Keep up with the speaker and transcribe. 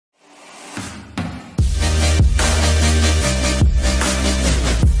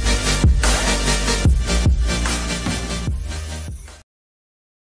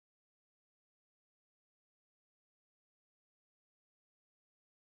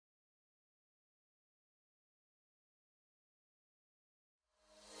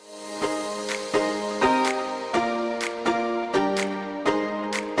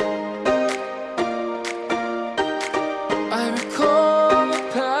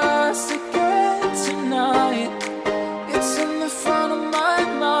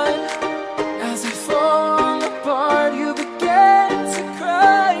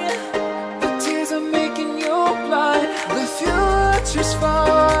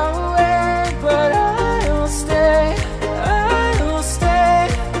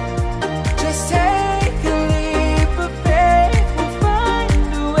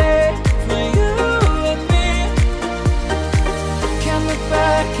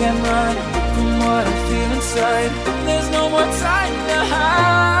and run from what I feel inside. There's no more time to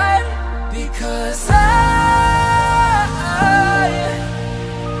hide, because I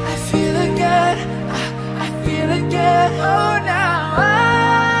feel again, I feel again. Oh, now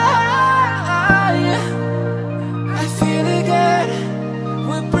I feel again.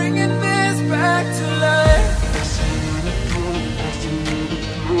 We're bringing this back to life.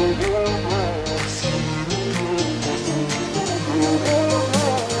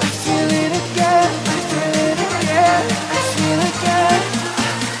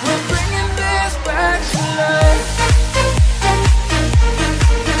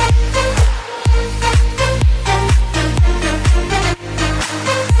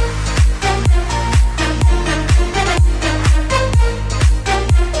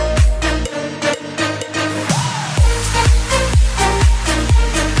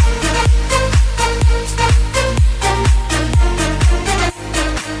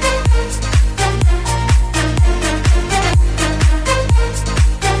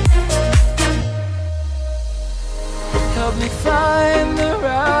 Help me find the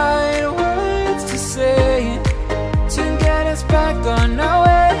right words to say to get us back on our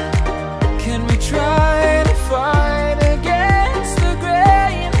way. Can we try to fight against the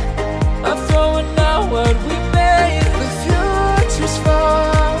grain of throwing out what we made? The future's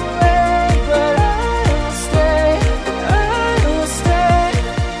far away, but I will stay,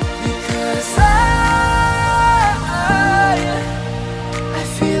 because I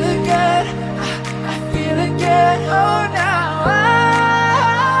feel again, I feel again. Oh, now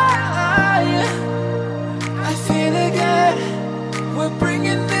I feel again. We're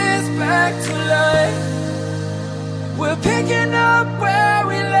bringing this back to life. We're picking up where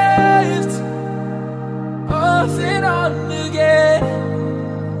we left off and on again.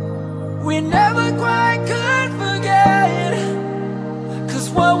 We never quite could forget, 'cause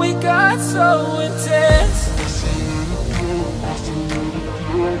what we got so intense.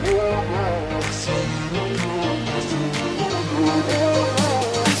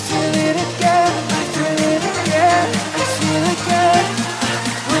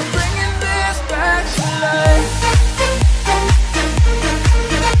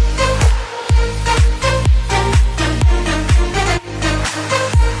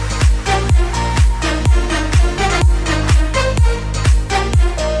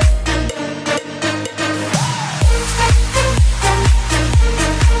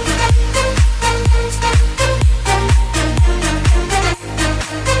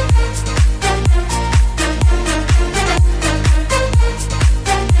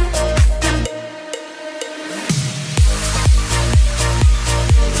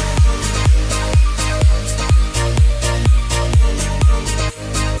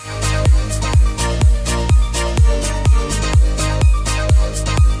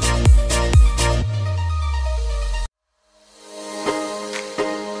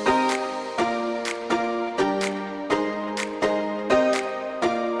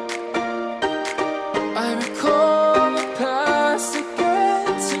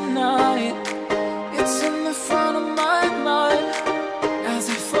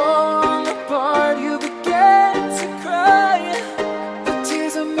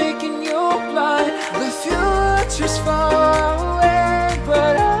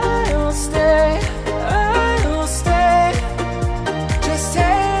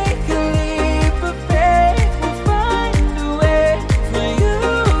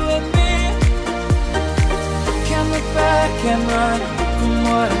 Can run from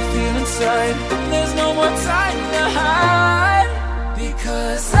what I feel inside. There's no more time to hide.